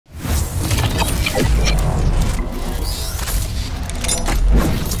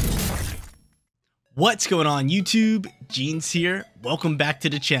What's going on YouTube? Jeans here. Welcome back to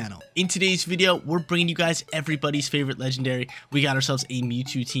the channel. In today's video, we're bringing you guys everybody's favorite legendary. We got ourselves a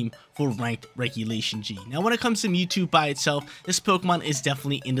Mewtwo team for ranked regulation G. Now when it comes to Mewtwo by itself, this Pokemon is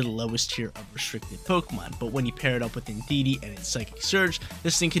definitely into the lowest tier of restricted Pokemon, but when you pair it up with Indeedee and its Psychic Surge,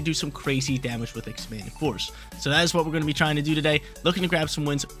 this thing can do some crazy damage with Expanded Force. So that is what we're going to be trying to do today, looking to grab some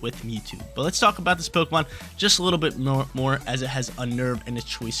wins with Mewtwo. But let's talk about this Pokemon just a little bit more as it has Unnerve and a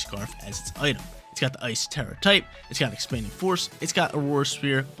Choice Scarf as its item. It's got the Ice Terror type, it's got Expanding Force, it's got Aurora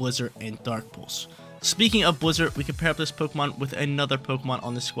Sphere, Blizzard, and Dark Pulse. Speaking of Blizzard, we can pair up this Pokemon with another Pokemon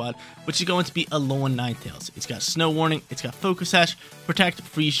on the squad, which is going to be Alolan Ninetales. It's got Snow Warning, it's got Focus Sash, Protect,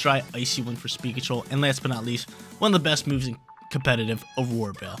 Freeze Dry, Icy Wind for speed control, and last but not least, one of the best moves in competitive,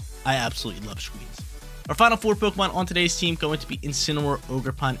 Aurora Veil. I absolutely love Screens. Our final four Pokemon on today's team going to be Incineroar,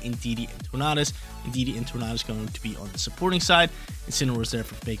 Ogerpon, Indeedee, and Tornadus. Indeedee and Tornadus going to be on the supporting side. Incineroar is there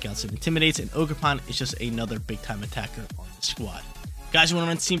for Fake Outs and Intimidates, and Ogerpon is just another big-time attacker on the squad. Guys, you want to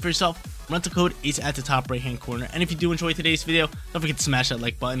rent the team for yourself? Rental code is at the top right-hand corner, and if you do enjoy today's video, don't forget to smash that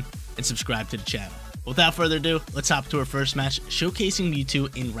like button and subscribe to the channel. Without further ado, let's hop to our first match, showcasing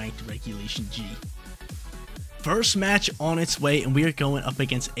Mewtwo in ranked regulation G. First match on its way, and we are going up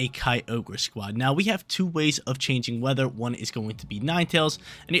against a Kyogre squad. Now, we have two ways of changing weather. One is going to be Ninetales,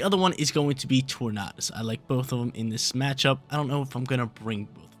 and the other one is going to be Tornadus. I like both of them in this matchup. I don't know if I'm going to bring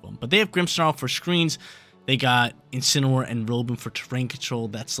both of them, but they have Grimmsnarl for screens. They got Incineroar and Rillaboom for terrain control.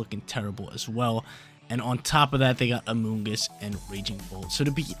 That's looking terrible as well. And on top of that, they got Amoonguss and Raging Bolt. So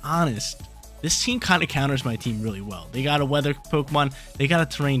to be honest, this team kind of counters my team really well. They got a weather Pokemon, they got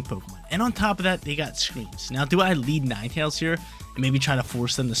a terrain Pokemon, and on top of that, they got screens. Now, do I lead Ninetales here and maybe try to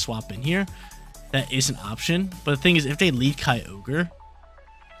force them to swap in here? That is an option, but the thing is, if they lead Kyogre,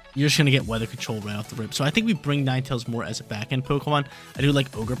 you're just going to get weather control right off the rip. So I think we bring Ninetales more as a back-end Pokemon. I do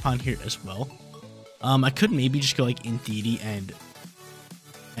like Ogerpon here as well. I could maybe just go like Indeedee and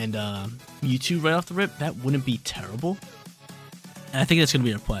Mewtwo right off the rip. That wouldn't be terrible, and I think that's going to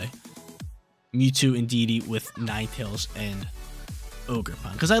be our play. Mewtwo, Indeedee with Ninetales and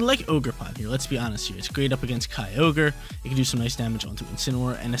Ogerpon. Because I like Ogerpon here, let's be honest here. It's great up against Kyogre. It can do some nice damage onto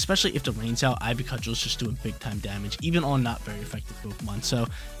Incineroar. And especially if the rain's out, Ivy Cudgel is just doing big time damage, even on not very effective Pokemon. So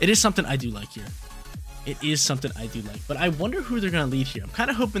it is something I do like here. It is something I do like. But I wonder who they're going to lead here. I'm kind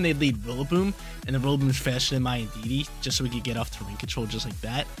of hoping they lead Rillaboom, and the Rillaboom is faster than my Indeedee, just so we can get off terrain control just like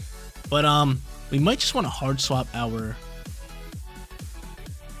that. But we might just want to hard swap our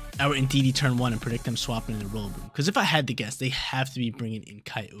Indeedee turn 1 and predict them swapping in the Rillaboom. Because if I had to guess, they have to be bringing in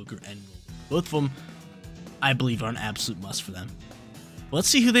Kyogre and Rillaboom. Both of them, I believe, are an absolute must for them. But let's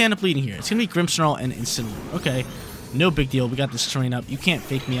see who they end up leading here. It's going to be Grimmsnarl and Incineroar. Okay, no big deal. We got this terrain up. You can't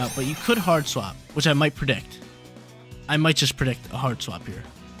fake me out, but you could hard swap, which I might predict. I might just predict a hard swap here.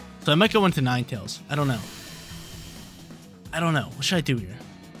 So I might go into Ninetales. I don't know. What should I do here?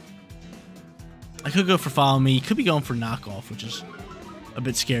 I could go for Follow Me. Could be going for Knockoff, which is a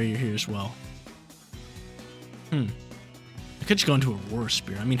bit scarier here as well. I could just go into Aurora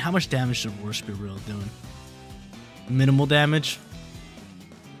Spear. I mean, how much damage is Aurora Spear really doing? Minimal damage?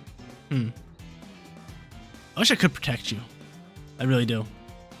 I wish I could protect you. I really do.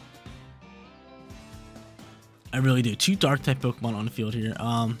 I really do. Two Dark-type Pokemon on the field here.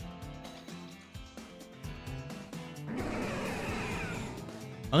 I'm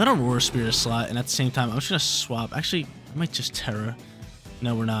gonna Aurora Spear a slot, and at the same time, I'm just gonna swap. Actually, I might just Terra.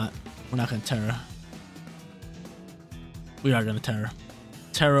 No, we're not. We're not going to Terra. We are going to Terra.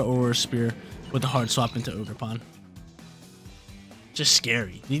 Terra or Spear with a hard swap into Ogerpon. Just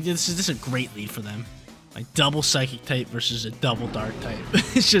scary. This is a great lead for them. Like double Psychic type versus a double Dark type.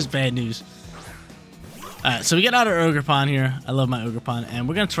 It's just bad news. Alright, so we get out our Ogerpon here. I love my Ogerpon. And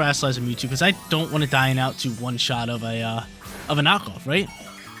we're going to Terrasilize a Mewtwo because I don't want to dying out to one shot of a knockoff, right?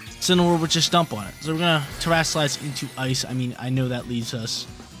 Incineroar would just dump on it. So we're going to Terrasilize into Ice. I mean, I know that leaves us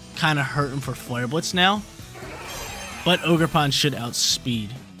kind of hurting for Flare Blitz now. But Ogerpon should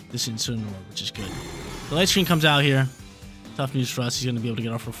outspeed this Incineroar, which is good. The Light Screen comes out here. Tough news for us. He's going to be able to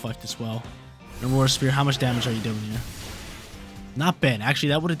get off Reflect as well. And Aurora Spear, how much damage are you doing here? Not bad. Actually,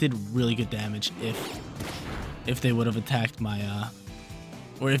 that would have did really good damage if they would have attacked my...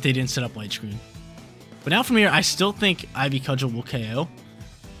 or if they didn't set up Light Screen. But now from here, I still think Ivy Cudgel will KO.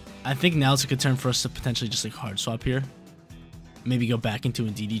 I think now's a good turn for us to potentially just like hard swap here. Maybe go back into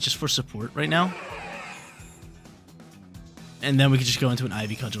Indeedee just for support right now. And then we could just go into an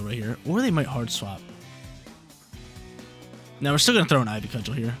Ivy Cudgel right here. Or they might hard swap. Now we're still going to throw an Ivy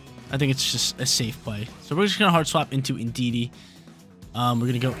Cudgel here. I think it's just a safe play. So we're just going to hard swap into Indeedee. We're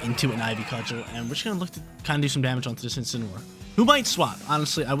going to go into an Ivy Cudgel. And we're just going to look to kind of do some damage onto this Incineroar. Who might swap?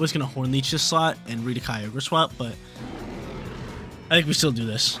 Honestly, I was going to Horn Leech this slot and read a Kyogre swap, but I think we still do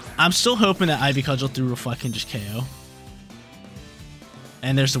this. I'm still hoping that Ivy Cudgel through Reflect can just KO.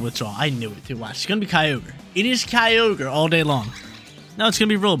 And there's the withdrawal. I knew it too. Watch. It's going to be Kyogre. It is Kyogre all day long. No, it's going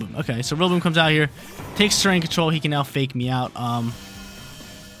to be Rillaboom. Okay, so Rillaboom comes out here. Takes terrain control. He can now fake me out. I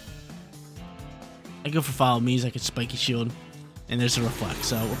go for Follow Me's. I could Spiky Shield. And there's a Reflect.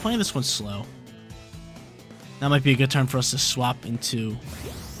 So we're playing this one slow. That might be a good turn for us to swap into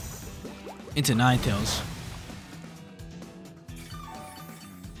Ninetales.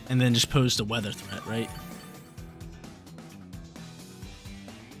 And then just pose the weather threat, right?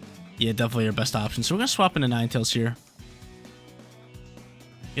 Yeah, definitely our best option. So we're going to swap into Ninetales here.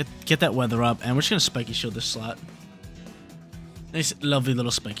 Get that weather up. And we're just going to Spiky Shield this slot. Nice, lovely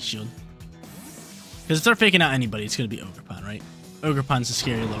little Spiky Shield. Because if they're faking out anybody, it's going to be Ogerpon, right? Ogerpon's a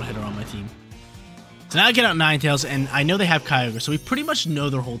scary little hitter on my team. So now I get out Ninetales, and I know they have Kyogre, so we pretty much know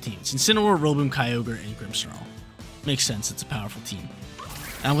their whole team. It's Incineroar, Rillaboom, Kyogre, and Grimmsnarl. Makes sense. It's a powerful team.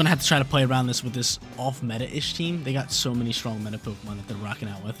 And I'm going to have to try to play around this with this off-meta-ish team. They got so many strong meta Pokemon that they're rocking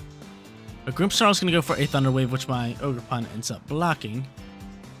out with. But Grimmsnarl's going to go for a Thunder Wave, which my Ogerpon ends up blocking.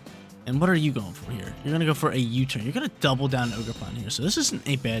 And what are you going for here? You're going to go for a U-turn. You're going to double down Ogerpon here. So this isn't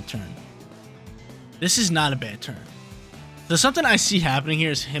a bad turn. This is not a bad turn. So something I see happening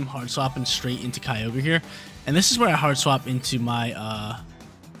here is him hard swapping straight into Kyogre here. And this is where I hard swap into my, do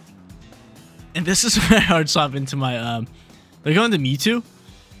I go into Mewtwo?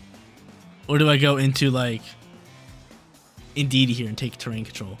 Or do I go into, like, Indeedee here and take terrain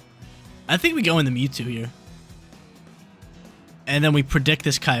control? I think we go into Mewtwo here. And then we predict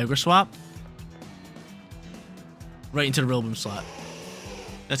this Kyogre swap. Right into the Rillaboom slot.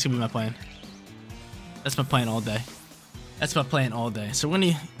 That's going to be my plan. That's my plan all day. That's my plan all day. So we're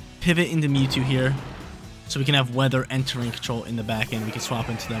going to pivot into Mewtwo here. So we can have weather and terrain control in the back end. We can swap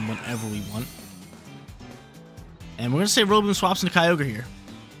into them whenever we want. And we're going to say Rillaboom swaps into Kyogre here.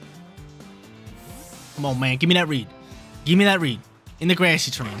 Come on, man. Give me that read. Give me that read. In the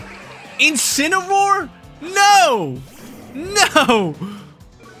grassy terrain. Incineroar? No! No!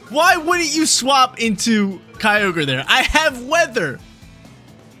 Why wouldn't you swap into Kyogre there? I have weather.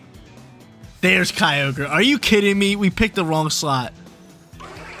 There's Kyogre. Are you kidding me? We picked the wrong slot.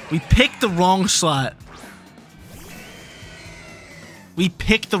 We picked the wrong slot. We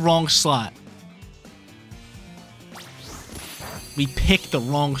picked the wrong slot. We picked the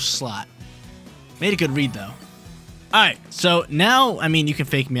wrong slot. Made a good read, though. Alright, so now, I mean, you can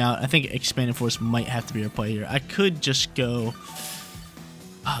fake me out. I think Expanded Force might have to be our play here. I could just go...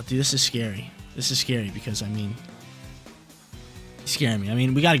 Oh, dude, this is scary. This is scary because, I mean... It's scaring me. I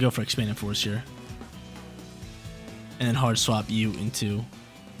mean, we got to go for Expanded Force here. And then hard swap you into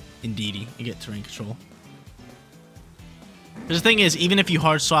Indeedee and get terrain control. Because the thing is, even if you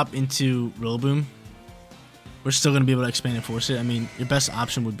hard swap into Rillaboom, we're still going to be able to Expanded Force it. I mean, your best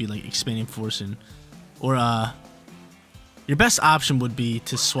option would be, like, Expanded Force and... Or, your best option would be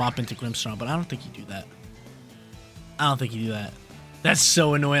to swap into Grimmsnarl, but I don't think you do that. I don't think you do that. That's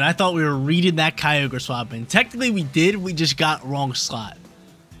so annoying. I thought we were reading that Kyogre swap in. Technically, we did. We just got wrong slot.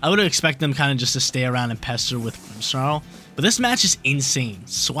 I would have expected them kind of just to stay around and pester with Grimmsnarl. But this match is insane.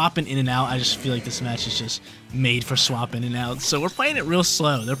 Swapping in and out, I just feel like this match is just made for swap in and out. So we're playing it real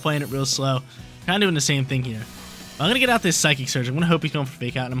slow. They're playing it real slow. Kind of doing the same thing here. I'm going to get out this Psychic Surge. I'm going to hope he's going for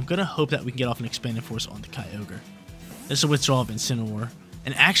Fake Out. And I'm going to hope that we can get off an Expanded Force on the Kyogre. This is a withdrawal of Incineroar.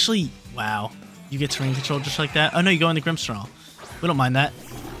 And actually, wow. You get terrain control just like that? Oh, no, you go into Grimmsnarl. We don't mind that.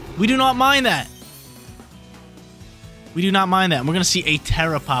 We do not mind that. We do not mind that. And we're going to see a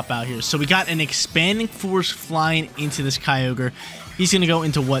Terra pop out here. So we got an Expanding Force flying into this Kyogre. He's going to go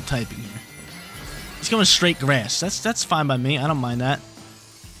into what typing here? He's going straight grass. That's fine by me. I don't mind that.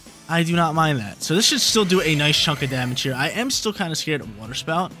 I do not mind that. So this should still do a nice chunk of damage here. I am still kind of scared of Water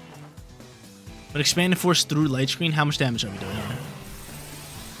Spout. But Expanded Force through Light Screen, how much damage are we doing here?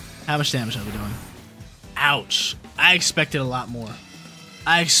 How much damage are we doing? Ouch. I expected a lot more.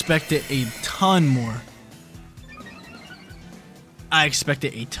 I expected a ton more. I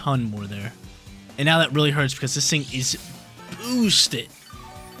expected a ton more there. And now that really hurts because this thing is boosted.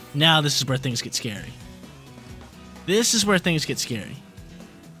 Now this is where things get scary. This is where things get scary.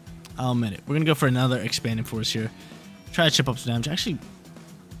 I'll admit it. We're going to go for another Expanded Force here. Try to chip up some damage. Actually,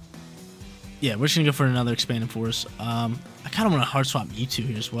 yeah, we're just going to go for another Expanded Force. I kind of want to hard swap Mewtwo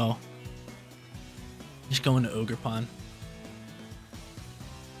here as well. Just go into Ogerpon.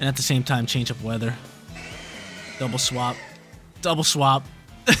 And at the same time, change up weather. Double swap. Double swap.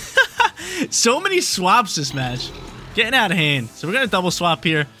 So many swaps this match. Getting out of hand. So we're going to double swap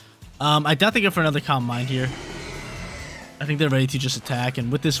here. I definitely go for another Calm Mind here. I think they're ready to just attack,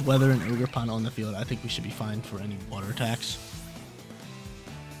 and with this weather and Ogerpon on the field, I think we should be fine for any water attacks.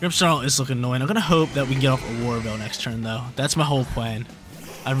 Grimmsnarl is looking annoying. I'm going to hope that we can get off a Warville next turn, though. That's my whole plan.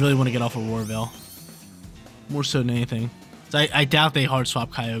 I really want to get off a Warville. More so than anything. So I doubt they hard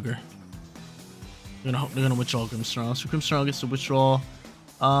swap Kyogre. They're gonna withdraw Grimmsnarl. So Grimmsnarl gets to withdraw.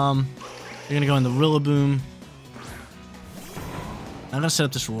 They're gonna go in the Rillaboom. I'm gonna set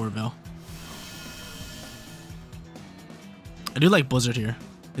up this Warville. I do like Blizzard here.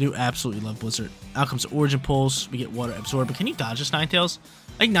 I do absolutely love Blizzard. Out comes Origin Pulse. We get Water Absorb. But can you dodge this Ninetales?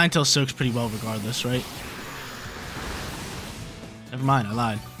 I think Ninetales soaks pretty well regardless, right? Never mind, I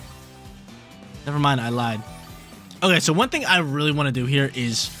lied. Never mind, I lied. Okay, so one thing I really want to do here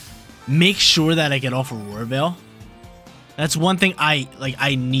is make sure that I get off a Warville. That's one thing I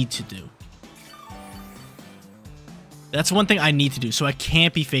need to do. That's one thing I need to do, so I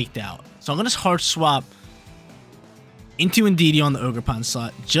can't be faked out. So I'm going to hard swap into Indeedee on the Ogerpon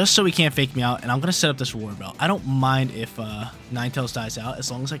slot, just so he can't fake me out, and I'm going to set up this Warville. I don't mind if Ninetales dies out,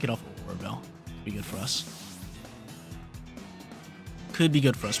 as long as I get off a Warville. Be good for us. Could be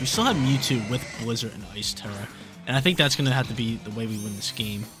good for us. We still have Mewtwo with Blizzard and Ice Terror, and I think that's going to have to be the way we win this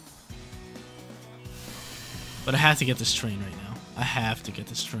game. But I have to get this train right now. I have to get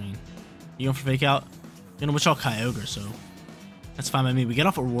this train. You going for fake out? You're going to withdraw Kyogre, so that's fine by me. We get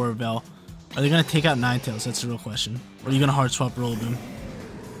off a Warville. Are they going to take out Ninetales? That's the real question. Or are you going to hard swap Rillaboom?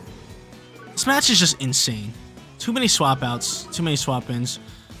 This match is just insane. Too many swap outs, too many swap ins.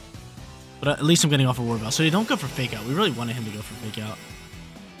 But at least I'm getting off a Warville. So you don't go for fake out. We really wanted him to go for fake out.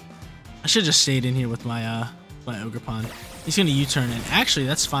 I should have just stayed in here with my my Ogerpon. He's going to U-turn, and actually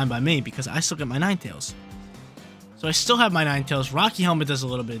that's fine by me because I still get my Ninetales. So I still have my Ninetales. Rocky Helmet does a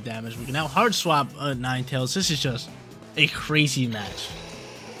little bit of damage. We can now hard swap Ninetales. This is just a crazy match.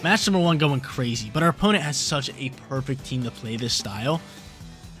 Match number 1 going crazy. But our opponent has such a perfect team to play this style.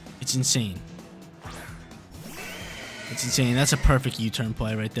 It's insane. It's insane. That's a perfect U-turn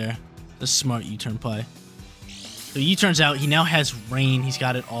play right there. A smart U-turn play. So U-turns out. He now has Rain. He's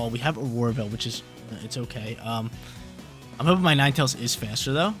got it all. We have a Warville, which is... it's okay. I'm hoping my Ninetales is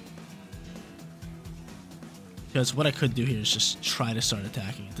faster, though. Because what I could do here is just try to start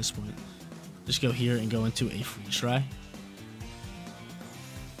attacking at this point. Just go here and go into a Freeze Try.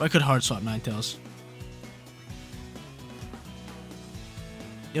 Or I could hard swap Ninetales.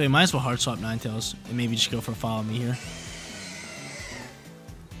 Yeah, we might as well hard swap Ninetales and maybe just go for a Follow Me here.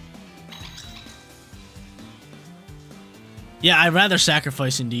 Yeah, I'd rather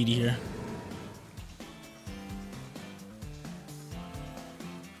sacrifice Indeedee here.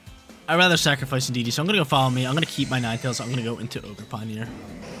 I'd rather sacrifice Indeedee, so I'm going to go Follow Me. I'm going to keep my Ninetales. I'm going to go into Ogerpon here.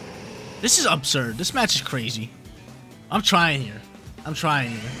 This is absurd. This match is crazy. I'm trying here. I'm trying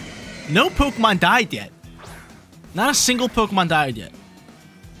here. No Pokemon died yet. Not a single Pokemon died yet.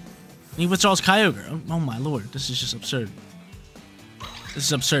 And he withdraws Kyogre. Oh my lord. This is just absurd. This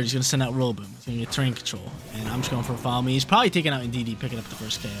is absurd. He's going to send out Rillaboom. He's going to get Terrain Control. And I'm just going for a Follow Me. He's probably taking out Indeedee, picking up the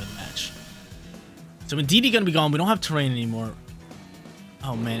first KO of the match. So Indeedee going to be gone. We don't have Terrain anymore.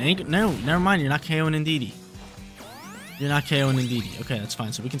 Oh man, no, never mind. You're not KOing Indeedee. You're not KOing Indeedee. Okay, that's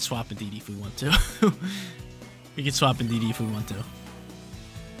fine. So we can swap Indeedee if we want to. We can swap Indeedee if we want to.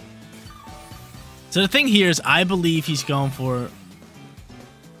 So the thing here is, I believe he's going for...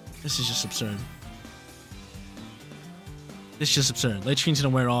 This is just absurd. This is just absurd. Late Screen's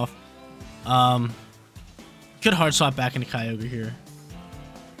gonna wear off. Could hard swap back into Kyogre here.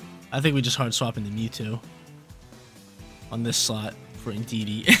 I think we just hard swap into Mewtwo on this slot for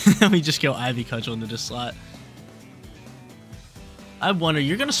Indeedee. And we just go Ivy Cudgel into this slot. I wonder,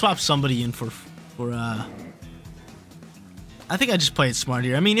 you're gonna swap somebody in for I think I just play it smart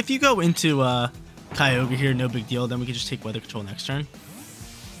here. I mean, if you go into Kyogre here, no big deal. Then we can just take Weather Control next turn.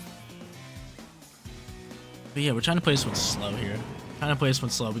 But yeah, we're trying to play this one slow here. Trying to play this one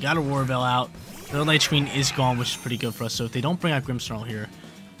slow. We got a Warville out. Their light screen is gone, which is pretty good for us. So if they don't bring out Grimmsnarl here,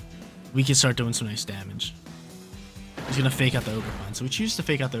 we can start doing some nice damage. He's going to fake out the Ogerpon. So we choose to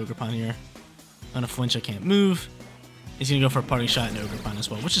fake out the Ogerpon here. I'm going to flinch, I can't move. He's going to go for a parting shot in Ogerpon as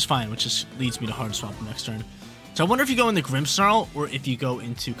well, which is fine, which just leads me to hard swap next turn. So I wonder if you go into Grimmsnarl or if you go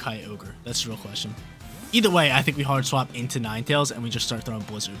into Kyogre. That's the real question. Either way, I think we hard swap into Ninetales and we just start throwing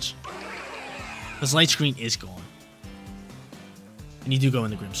Blizzards. Because light screen is gone. And you do go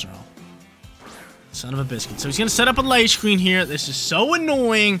into Grimmsnarl. Son of a biscuit. So he's going to set up a light screen here. This is so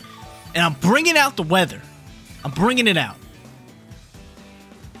annoying. And I'm bringing out the weather. I'm bringing it out.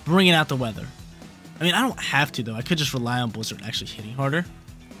 Bringing out the weather. I mean, I don't have to, though. I could just rely on Blizzard actually hitting harder.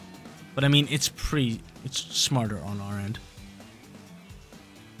 But, I mean, it's smarter on our end.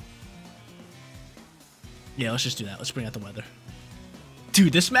 Yeah, let's just do that. Let's bring out the weather.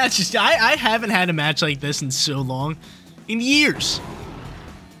 Dude, this match is... I haven't had a match like this in so long. In years.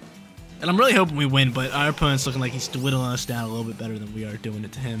 And I'm really hoping we win, but our opponent's looking like he's dwindling us down a little bit better than we are doing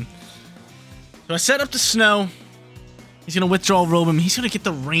it to him. So I set up the snow. He's going to withdraw Robin. He's going to get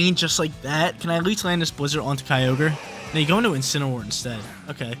the rain just like that. Can I at least land this Blizzard onto Kyogre? No, you go into Incineroar instead.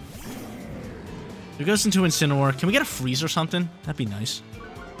 Okay. If it goes into Incineroar, can we get a freeze or something? That'd be nice.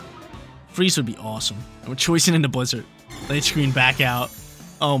 Freeze would be awesome. And we're choicing into Blizzard. Late screen back out.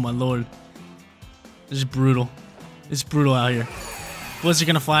 Oh my lord. This is brutal. It's brutal out here. Blizzard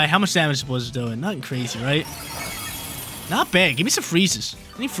gonna fly. How much damage is Blizzard doing? Nothing crazy, right? Not bad. Give me some freezes.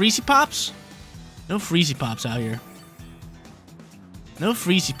 Any freezy pops? No freezy pops out here. No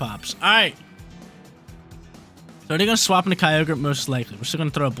freezy pops. Alright. So are they gonna swap into Kyogre? Most likely. We're still gonna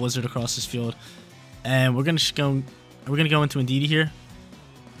throw a Blizzard across this field. And we're gonna just go... Are we gonna go into Indeedee here?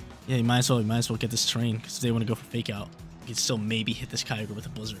 Yeah, you might as well get this terrain, because if they want to go for fake out, we can still maybe hit this Kyogre with a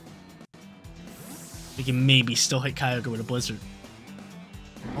Blizzard. We can maybe still hit Kyogre with a Blizzard.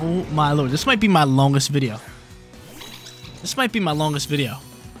 Oh my lord, this might be my longest video. This might be my longest video.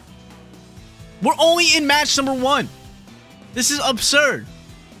 We're only in match number 1. This is absurd.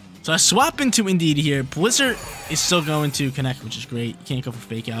 So I swap into Indeedee here. Blizzard is still going to connect, which is great. You can't go for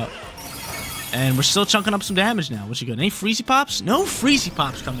fake out. And we're still chunking up some damage now, which is good. Any freezy pops? No freezy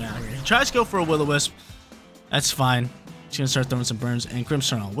pops coming out here. He tries to go for a Will-O-Wisp. That's fine. He's going to start throwing some burns. And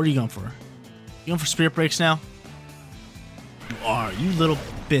Grimmsnarl, what are you going for? You going for Spirit Breaks now? You are. You little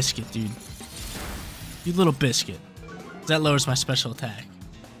biscuit, dude. You little biscuit. That lowers my special attack.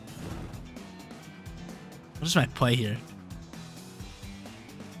 What is my play here?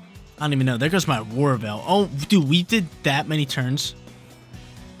 I don't even know. There goes my War Veil. Oh, dude, we did that many turns.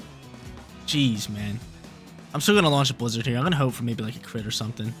 Jeez, man. I'm still going to launch a Blizzard here. I'm going to hope for maybe like a crit or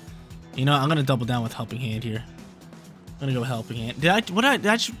something. You know, I'm going to double down with Helping Hand here. I'm going to go with Helping Hand. Did I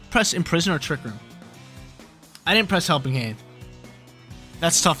press Imprison or Trick Room? I didn't press Helping Hand.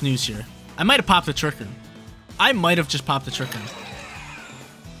 That's tough news here. I might have popped the Trick Room. I might have just popped the Trick Room.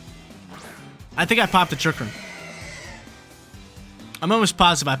 I think I popped the Trick Room. I'm almost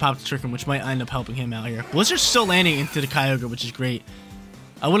positive I popped the Trick Room, which might end up helping him out here. Blizzard's still landing into the Kyogre, which is great.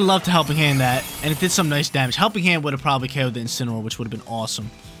 I would have loved to Helping Hand that, and it did some nice damage. Helping Hand would have probably KO'd the Incineroar, which would have been awesome.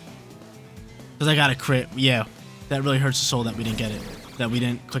 Because I got a crit. Yeah, that really hurts the soul that we didn't get it. That we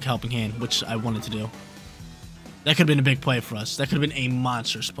didn't click Helping Hand, which I wanted to do. That could have been a big play for us. That could have been a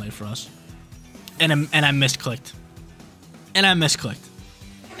monstrous play for us. And I misclicked. And I misclicked.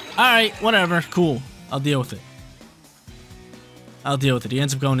 Alright, whatever. Cool. I'll deal with it. I'll deal with it. He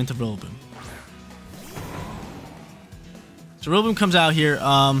ends up going into Rillaboom. So Rillaboom comes out here.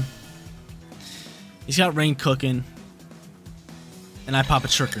 He's got Rain cooking. And I pop a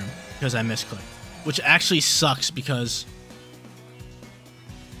Trick Room because I misclicked. Which actually sucks because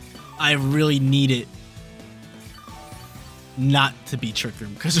I really need it not to be Trick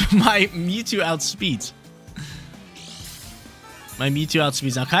Room because my Mewtwo outspeeds. My Mewtwo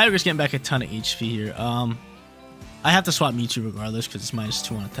outspeeds. Now Kyogre's getting back a ton of HP here. I have to swap Mewtwo regardless because it's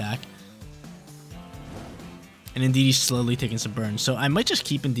 -2 on attack. And Indeedee's slowly taking some burns. So I might just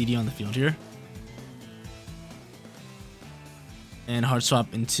keep Indeedee on the field here. And hard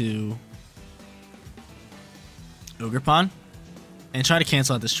swap into Ogerpon. And try to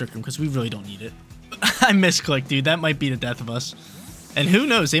cancel out this Trick Room because we really don't need it. I misclicked, dude. That might be the death of us. And who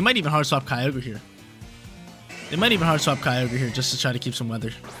knows? They might even hard swap Kyogre here. They might even hard swap Kyogre here just to try to keep some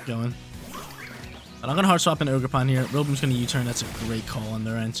weather going. But I'm going to hard swap an Ogerpon here. Rillaboom's going to U-turn. That's a great call on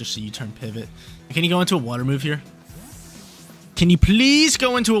their end. Just a U-turn pivot. And can you go into a water move here? Can you please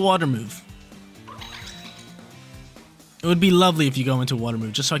go into a water move? It would be lovely if you go into a water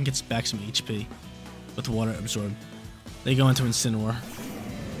move just so I can get back some HP with the water absorb. They go into Incineroar.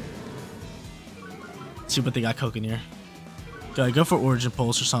 Let's see what they got cooking here. Go for Origin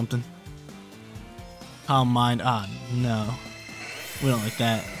Pulse or something. Calm Mind. Ah, no. We don't like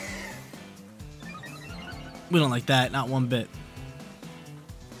that. We don't like that. Not one bit.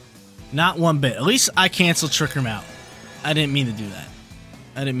 Not one bit. At least I canceled Trick Room out. I didn't mean to do that.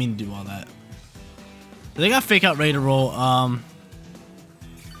 I didn't mean to do all that. They got Fake Out ready to roll. What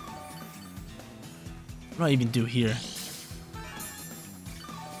do I even do here?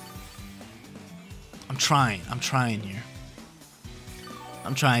 I'm trying here.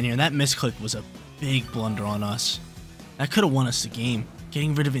 I'm trying here. That misclick was a big blunder on us. That could have won us the game.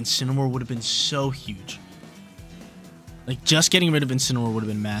 Getting rid of Incineroar would have been so huge. Like, just getting rid of Incineroar would have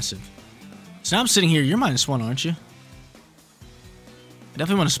been massive. So now I'm sitting here. You're -1, aren't you? I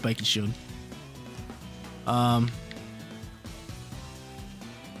definitely want a Spiky Shield.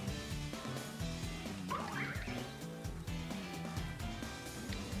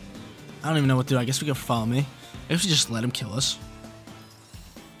 I don't even know what to do. I guess we go for follow me. I guess we just let him kill us.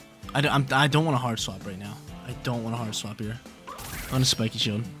 I don't want a hard swap right now. I don't want a hard swap here. I want a spiky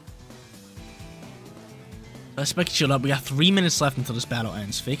shield. Spiky shield up. We got 3 minutes left until this battle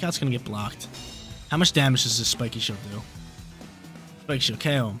ends. Fake out's gonna get blocked. How much damage does this spiky shield do? Spiky shield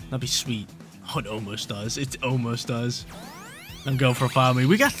KO him. That'd be sweet. Oh, it almost does. It almost does. I'm going for a follow me.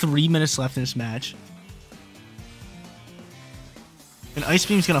 We got 3 minutes left in this match. An Ice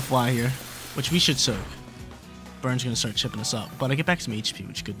Beam's gonna fly here, which we should soak. Burn's gonna start chipping us up, but I get back some HP,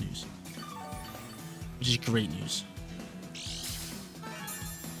 which is good news. Which is great news.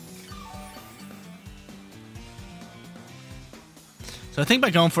 So I think by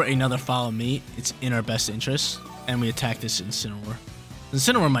going for another follow me, it's in our best interest, and we attack this Incineroar.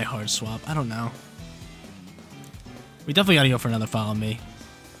 Incineroar might hard swap. I don't know. We definitely gotta go for another follow me.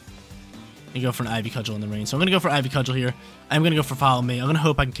 And go for an Ivy Cudgel in the rain. So I'm gonna go for Ivy Cudgel here. I'm gonna go for follow me. I'm gonna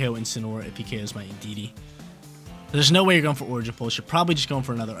hope I can KO Incineroar if he KOs my Indeedee. There's no way you're going for Origin Pulse. You're probably just going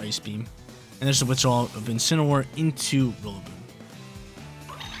for another Ice Beam. And there's the withdrawal of Incineroar into Rillaboom.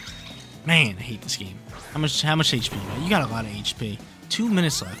 Man, I hate this game. How much HP you got? You got a lot of HP. 2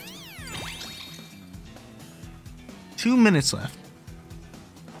 minutes left. 2 minutes left.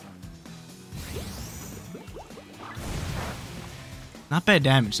 Not bad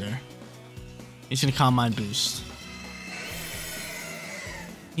damage there. He's gonna Calm Mind boost.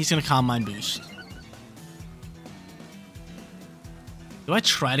 He's gonna Calm Mind boost. Do I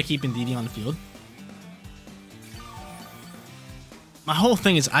try to keep Indeedee on the field? My whole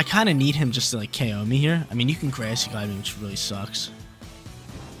thing is I kind of need him just to like KO me here. I mean, you can Grassy Glide me, which really sucks.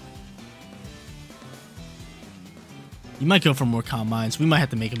 You might go for more Calm Minds. We might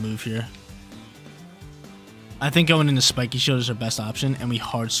have to make a move here. I think going into Spiky Shield is our best option, and we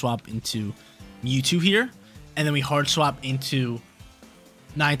hard swap into Mewtwo here, and then we hard swap into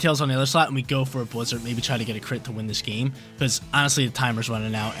Ninetales on the other slot, and we go for a Blizzard, maybe try to get a crit to win this game, because honestly the timer's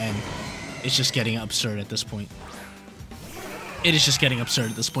running out, and it's just getting absurd at this point. It is just getting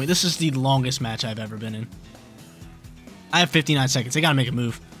absurd at this point. This is the longest match I've ever been in. I have 59 seconds. They gotta make a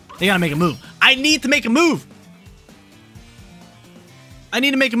move. They gotta make a move. I need to make a move! I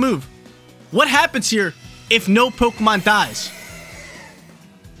need to make a move. What happens here if no Pokemon dies?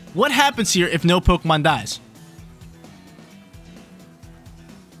 What happens here if no Pokemon dies?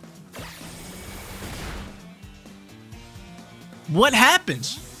 What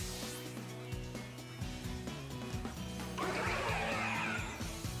happens?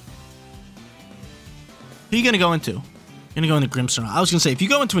 Who are you gonna go into? You're gonna go into Grimmsnarl. I was gonna say, if you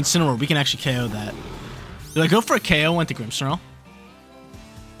go into Incineroar, we can actually KO that. Do I go for a KO into Grimmsnarl?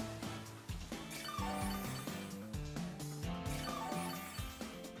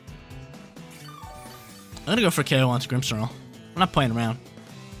 I'm gonna go for KO onto Grimmsnarl. I'm not playing around.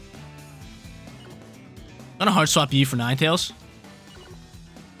 I'm gonna hard swap you for Ninetales.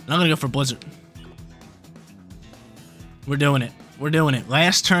 And I'm gonna go for Blizzard. We're doing it. We're doing it.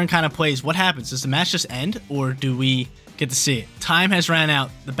 Last turn kind of plays. What happens? Does the match just end, or do we get to see it? Time has ran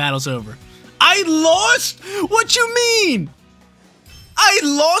out. The battle's over. I lost? What you mean? I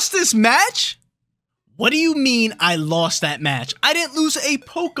lost this match? What do you mean I lost that match? I didn't lose a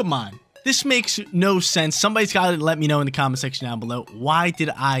Pokemon. This makes no sense. Somebody's got to let me know in the comment section down below. Why did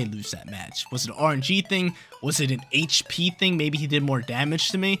I lose that match? Was it an RNG thing? Was it an HP thing? Maybe he did more damage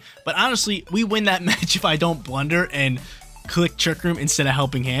to me. But honestly, we win that match if I don't blunder and click Trick Room instead of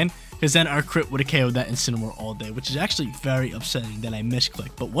Helping Hand. Because then our crit would have KO'd that Incineroar all day. Which is actually very upsetting that I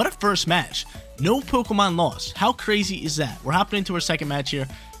misclicked. But what a first match. No Pokemon lost. How crazy is that? We're hopping into our second match here.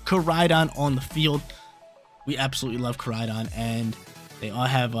 Koraidon on the field. We absolutely love Koraidon. And they all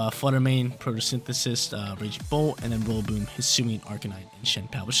have Flutter Mane, Photosynthesis, Raging Bolt, and then Rillaboom, Hisuian, Arcanine, and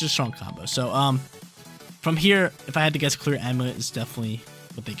Shenpal, which is a strong combo. So, from here, if I had to guess, Clear Amulet is definitely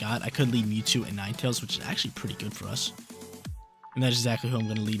what they got. I could lead Mewtwo and Ninetales, which is actually pretty good for us. And that's exactly who I'm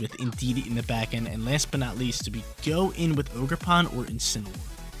going to lead with, Indeedee in the back end. And last but not least, do we go in with Ogerpon or Incineroar?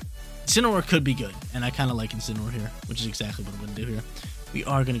 Incineroar could be good, and I kind of like Incineroar here, which is exactly what I'm going to do here. We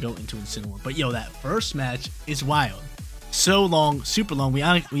are going to go into Incineroar. But, yo, that first match is wild. So long, super long. We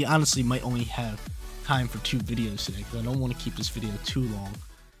honestly might only have time for 2 videos today because I don't want to keep this video too long.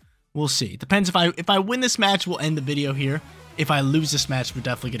 We'll see. It depends. If I win this match, we'll end the video here. If I lose this match, we're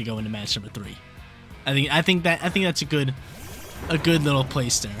definitely gonna go into match number 3. I think that's a good little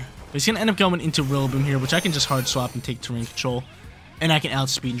place there. But he's gonna end up going into Rillaboom here, which I can just hard swap and take terrain control, and I can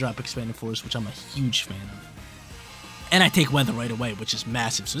outspeed and drop Expanded Force, which I'm a huge fan of. And I take Weather right away, which is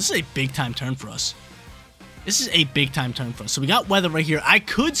massive. So this is a big time turn for us. This is a big time turn for us. So we got Weather right here. I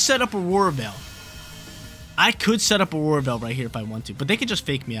could set up Aurora Veil. I could set up Aurora Veil right here if I want to, but they could just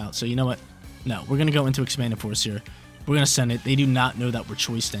fake me out. So you know what? No, we're going to go into Expanded Force here. We're going to send it. They do not know that we're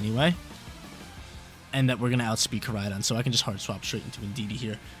choiced anyway. And that we're going to outspeed Koraidon. So I can just hard swap straight into Indeedee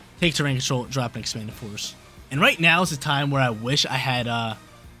here. Take terrain control, drop an Expanded Force. And right now is the time where I wish I had, I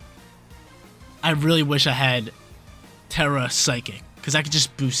really wish I had Terra Psychic. Because I could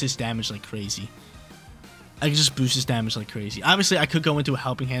just boost his damage like crazy. Obviously, I could go into a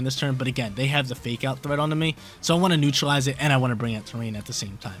Helping Hand this turn, but again, they have the Fake Out threat onto me. So I want to neutralize it, and I want to bring out terrain at the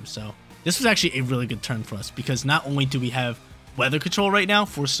same time. So this was actually a really good turn for us, because not only do we have Weather Control right now,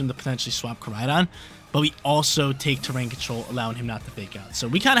 forcing him to potentially swap Koraidon, but we also take terrain control, allowing him not to Fake Out. So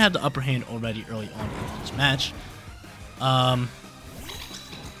we kind of have the upper hand already early on in this match. I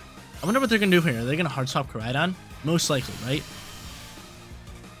wonder what they're going to do here. Are they going to hard swap Koraidon? Most likely, right?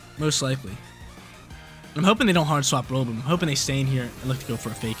 Most likely. I'm hoping they don't hard swap Robo. I'm hoping they stay in here and look to go for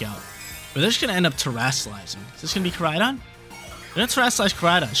a Fake Out. But they're just going to end up Terrastalizing. Is this going to be Koraidon? They're going to Terrastalize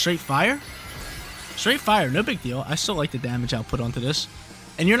Koraidon. Straight fire? Straight fire. No big deal. I still like the damage output onto this.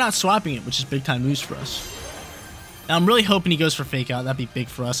 And you're not swapping it, which is big time moves for us. Now, I'm really hoping he goes for Fake Out. That'd be big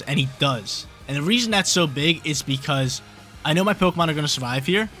for us. And he does. And the reason that's so big is because I know my Pokemon are going to survive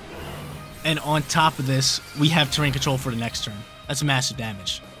here. And on top of this, we have terrain control for the next turn. That's massive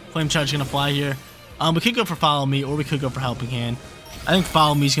damage. Flame Charge is going to fly here. We could go for Follow Me, or we could go for Helping Hand. I think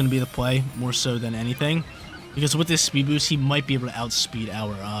Follow Me is going to be the play, more so than anything. Because with this speed boost, he might be able to outspeed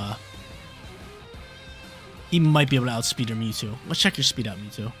our, He might be able to outspeed our Mewtwo. Let's check your speed out,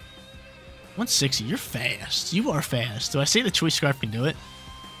 Mewtwo. 160, you're fast. You are fast. Do I say the Choice Scarf can do it?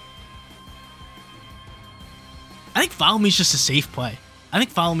 I think Follow Me is just a safe play.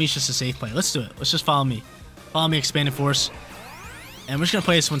 Let's do it. Let's just Follow Me. Follow Me, Expanded Force. And we're just going to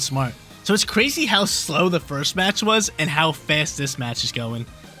play this one smart. So it's crazy how slow the first match was and how fast this match is going.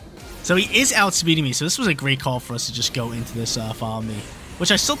 So he is outspeeding me. So this was a great call for us to just go into this Follow Me.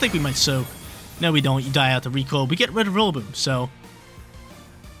 Which I still think we might soak. No, we don't. You die out the recoil. We get rid of Rillaboom. So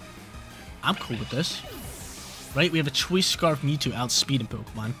I'm cool with this. Right? We have a Choice Scarf Mewtwo outspeeding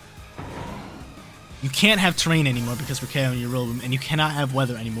Pokemon. You can't have terrain anymore because we're KOing your Rillaboom. And you cannot have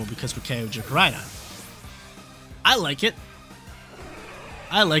weather anymore because we're KO'd your Koraidon. I like it.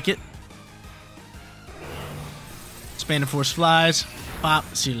 Expanded Force flies. Pop.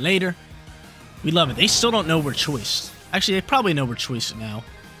 See you later. We love it. They still don't know we're choiced. Actually, they probably know we're choiced now.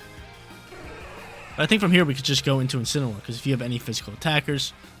 But I think from here we could just go into Incineroar, because if you have any physical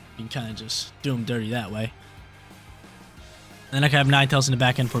attackers, you can kind of just do them dirty that way. And then I can have Ninetales in the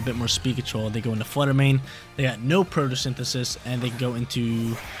back end for a bit more speed control. They go into Flutter Mane. They got no Protosynthesis, and they can go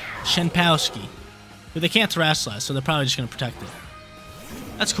into Shenpowski, who they can't Terrastalize, so they're probably just going to protect it.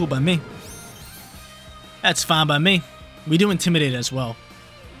 That's cool by me. That's fine by me. We do Intimidate as well,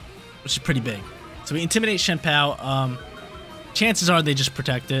 which is pretty big. So we Intimidate Shenpao. Chances are they just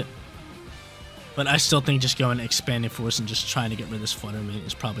protect it. But I still think just going Expanded Force and just trying to get rid of this Flutter Mane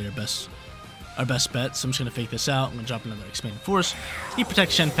is probably our best bet. So I'm just going to fake this out. I'm going to drop another Expanded Force. He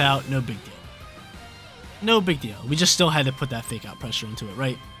protects Shenpao. No big deal. No big deal. We just still had to put that Fake Out pressure into it,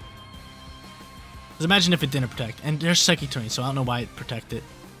 right? Because imagine if it didn't protect. And there's Psychic Terrain, so I don't know why it protected.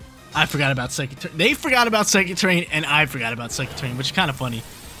 I forgot about Psychic Terrain. They forgot about Psychic Terrain, and I forgot about Psychic Terrain, which is kind of funny.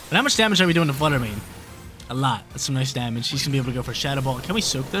 But how much damage are we doing to Flutter Mane? A lot. That's some nice damage. He's going to be able to go for Shadow Ball. Can we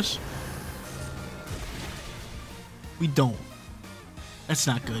soak this? We don't. That's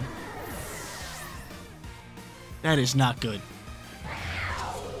not good. That is not good.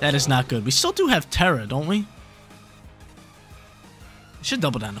 That is not good. We still do have Terra, don't we? We should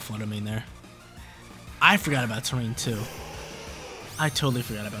double down the Flutter Mane there. I forgot about Terrain, too. I totally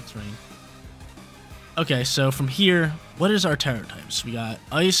forgot about Terrain. Okay, so from here, what is our Terra types? We got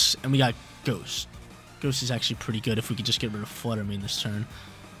Ice, and we got Ghost. Ghost is actually pretty good if we could just get rid of Flutter Mane this turn.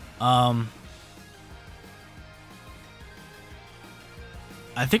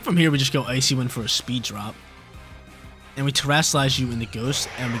 I think from here we just go Icy Wind for a speed drop. And we Terrastalize you in the Ghost,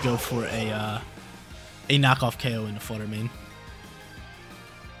 and we go for a knockoff KO in the Flutter Mane.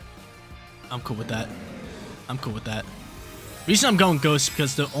 I'm cool with that. I'm cool with that. The reason I'm going Ghost is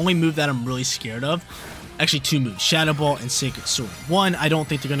because the only move that I'm really scared of, actually two moves, Shadow Ball and Sacred Sword. One, I don't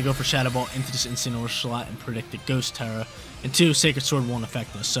think they're going to go for Shadow Ball into this Incineroar slot and predict the Ghost Terra. And two, Sacred Sword won't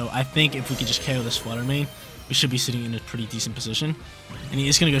affect us. So I think if we could just KO this Flutter Mane, we should be sitting in a pretty decent position. And he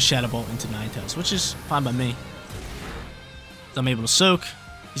is going to go Shadow Ball into Ninetales, which is fine by me. So I'm able to soak.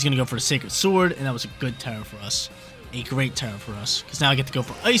 He's going to go for the Sacred Sword, and that was a good Terra for us. A great Terra for us. Because now I get to go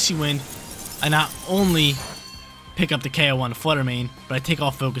for Icy Wind. I not only pick up the KO on the Flutter Mane, but I take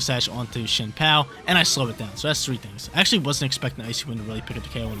off Focus Sash onto Shin Pao, and I slow it down. So that's 3 things. I actually wasn't expecting Icy Wind to really pick up the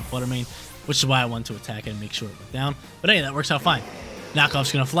KO on the Flutter Mane, which is why I wanted to attack it and make sure it went down. But hey, that works out fine.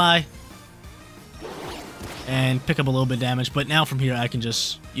 Knockoff's gonna fly and pick up a little bit of damage, but now from here I can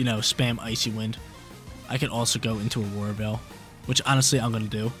just, you know, spam Icy Wind. I can also go into Aurora Veil, which honestly I'm gonna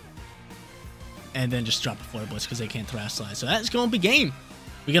do, and then just drop a Flare Blitz because they can't Terastallize. So that's gonna be game.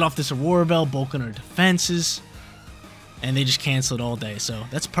 We get off this Aurora Veil, bulk on our defenses, and they just cancel it all day. So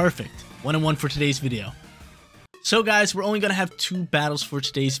that's perfect. 1-1 for today's video. So guys, we're only going to have 2 battles for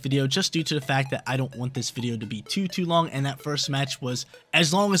today's video, just due to the fact that I don't want this video to be too long, and that first match was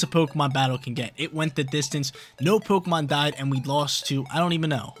as long as a Pokemon battle can get. It went the distance, no Pokemon died, and we lost to, I don't even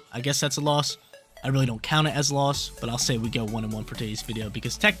know. I guess that's a loss. I really don't count it as a loss, but I'll say we go 1-1 for today's video,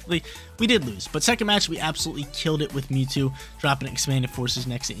 because technically we did lose. But second match, we absolutely killed it with Mewtwo, dropping Expanded Forces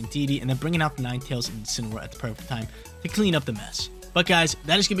next to Indeedee, and then bringing out the Ninetales and Incineroar at the perfect time to clean up the mess. But guys,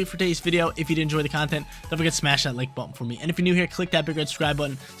 that is going to be it for today's video. If you did enjoy the content, don't forget to smash that like button for me. And if you're new here, click that big red subscribe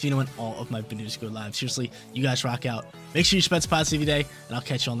button so you know when all of my videos go live. Seriously, you guys rock out. Make sure you spread some positivity today, and I'll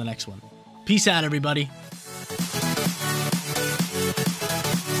catch you on the next one. Peace out, everybody.